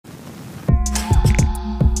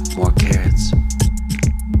More carrots.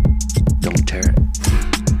 Don't tear it.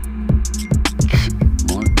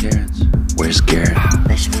 More carrots. Where's Garrett?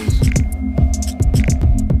 Vegetables.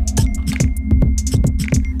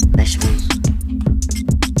 Vegetables.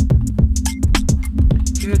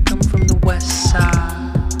 Here I come from the west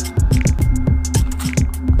side.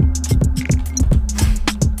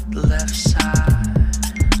 The left side.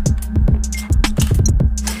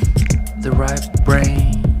 The right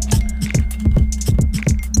brain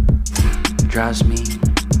drives me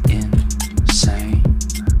insane.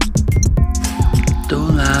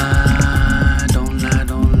 Don't lie, don't lie,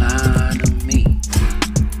 don't lie to me.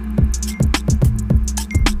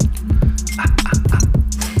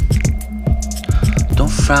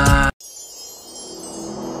 Don't fry.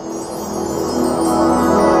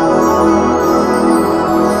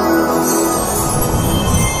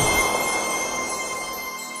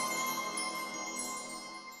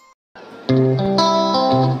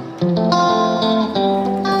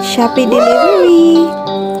 Shopee delivery.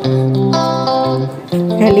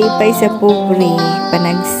 Kalipay sa pobre,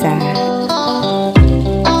 panagsa.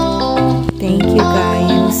 Thank you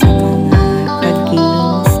kayo sa mga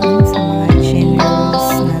pag-games, sa mga generous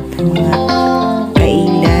na mga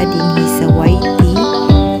kaila din sa YT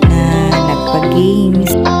na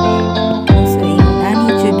nagpag-games. So, yung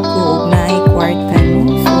nanijud ko og naay kwarta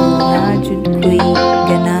no. So, nanijud ko'y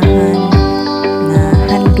ganahan na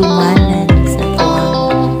handumanan sa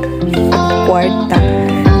kwarta.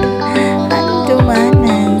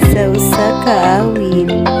 Handumanan sa usa ka awit.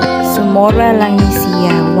 Sumora lang ni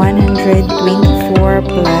siya 124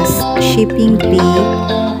 plus shipping fee.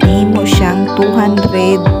 Nahimo siyang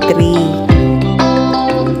 203.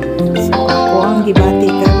 So ako ang gibati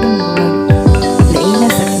karon lain na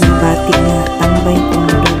sa gibati nga tambay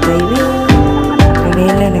kong dugay we.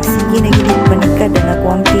 Kaya nagsige na gid panikad na ako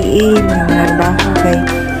ang tiil nga trabaho kay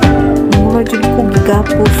mura jud ko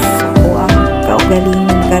gigapos ako ang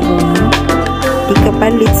kaugalingon karon di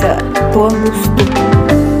kapalit sa tuwang gusto.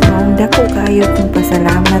 Maong dako kayo kong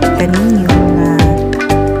pasalamat kaninyo nga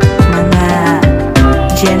mga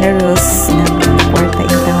generous na kwarta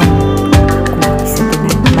intang kung isa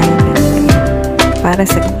pinagmay para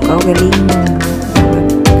sa kaugalingon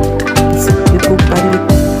isa ko palit.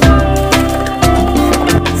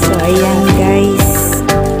 So ayan guys,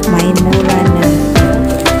 may mura na.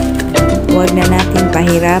 Huwag na natin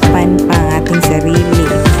pahirapan pa ang ating sarili.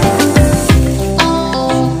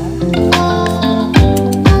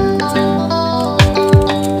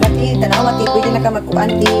 Lati, tanaw mati, pwede na ka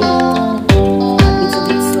magkuanti.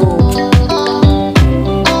 Bitso-bitso.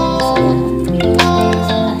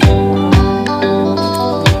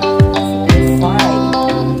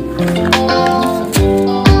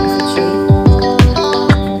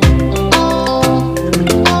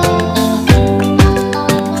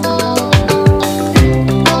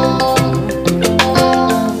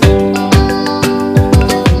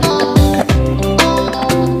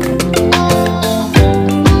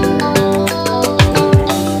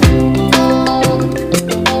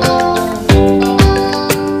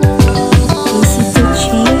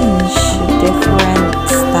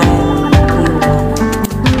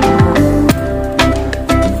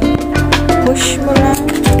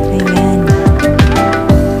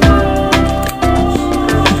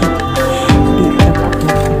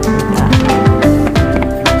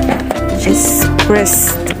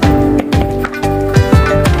 Pressed.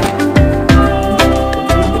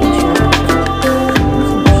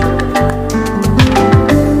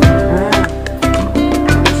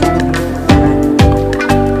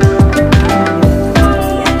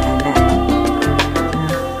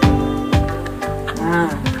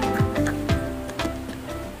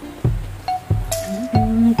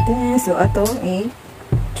 So ato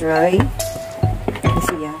try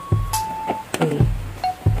siya.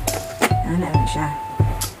 Ana na siya.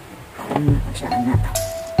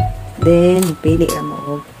 Then pili ra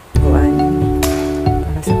mo og kuan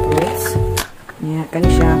para sa fruits. Nya kani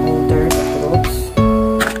siya holder sa fruits.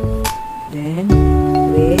 Then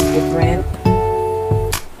with different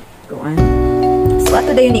kuan. So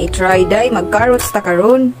ato dayon ni try day mag carrots ta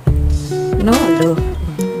karon. No, lo.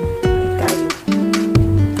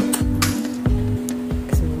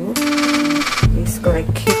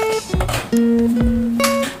 Correct cake.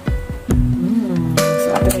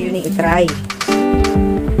 So ato na yun i-try.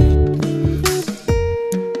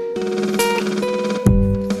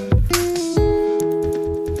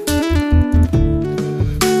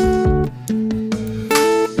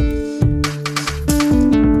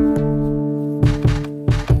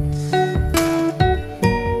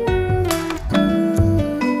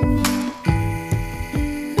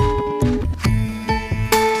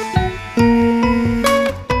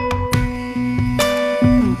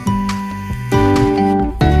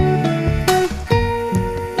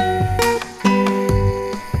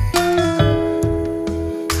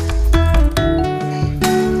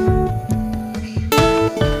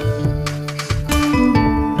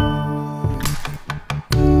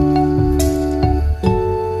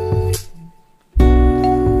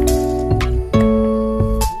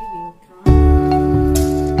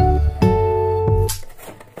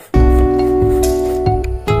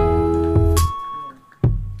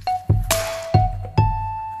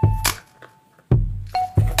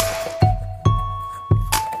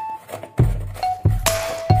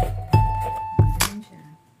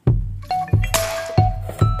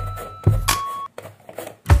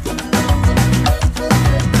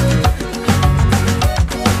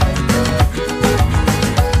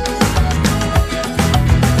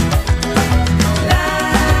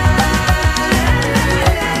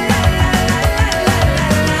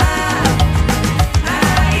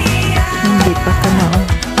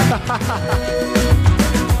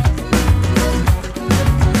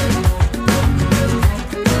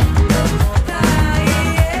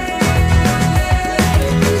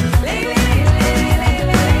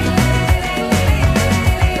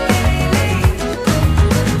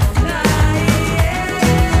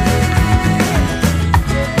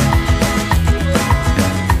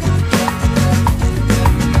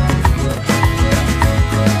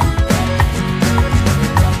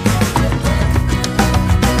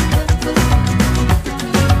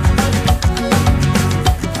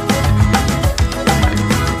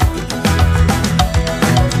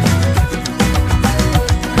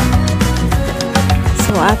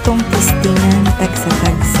 atong testingan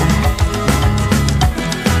tagsa-tagsa.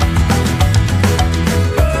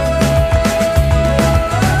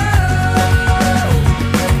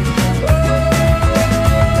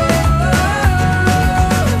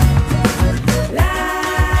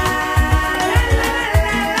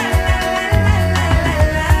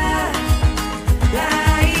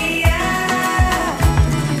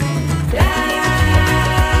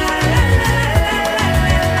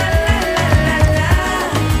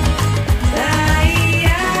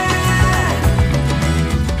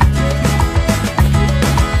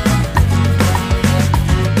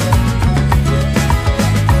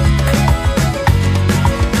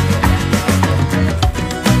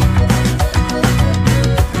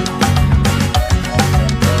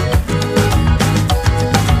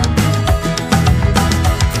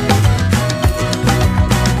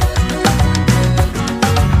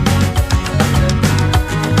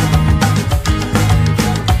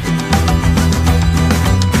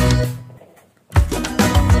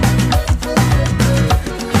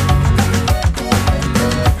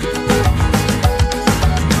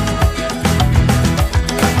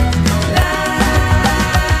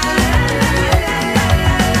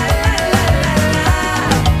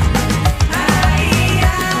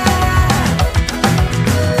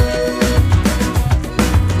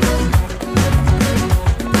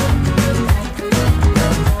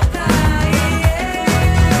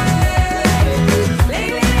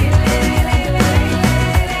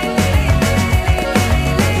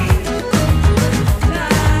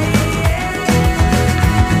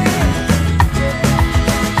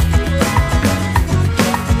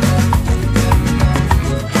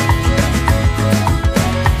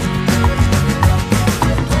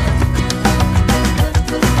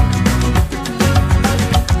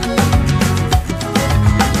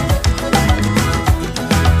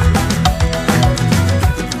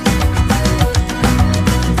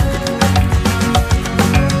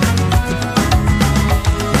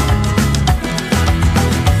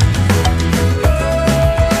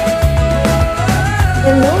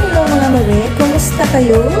 Hello mga mare! Kumusta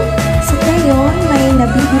kayo? So ngayon, may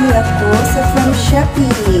nabibili ako from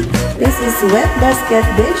Shopee. This is wet basket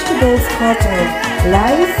vegetables cutter.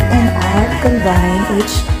 Life and art combined,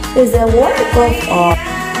 each is a work of art.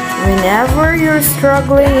 Whenever you're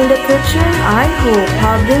struggling in the kitchen, I hope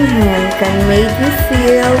having him can make you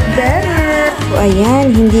feel better. So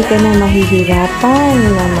ayan, hindi ka na mahihirapan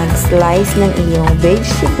na mag-slice ng iyong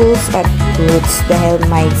vegetables at fruits dahil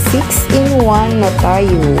may 6-in-1 na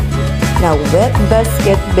tayo na wet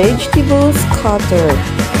basket vegetables cutter.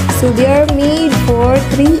 So they are made for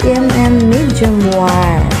 3mm medium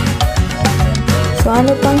wire. So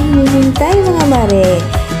ano pang hinihintay mga mare?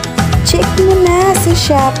 Check mo na sa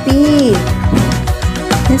Shopee.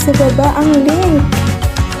 Nasa baba ang link.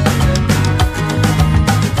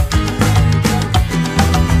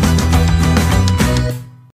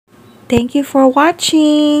 Thank you for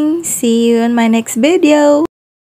watching. See you in my next video.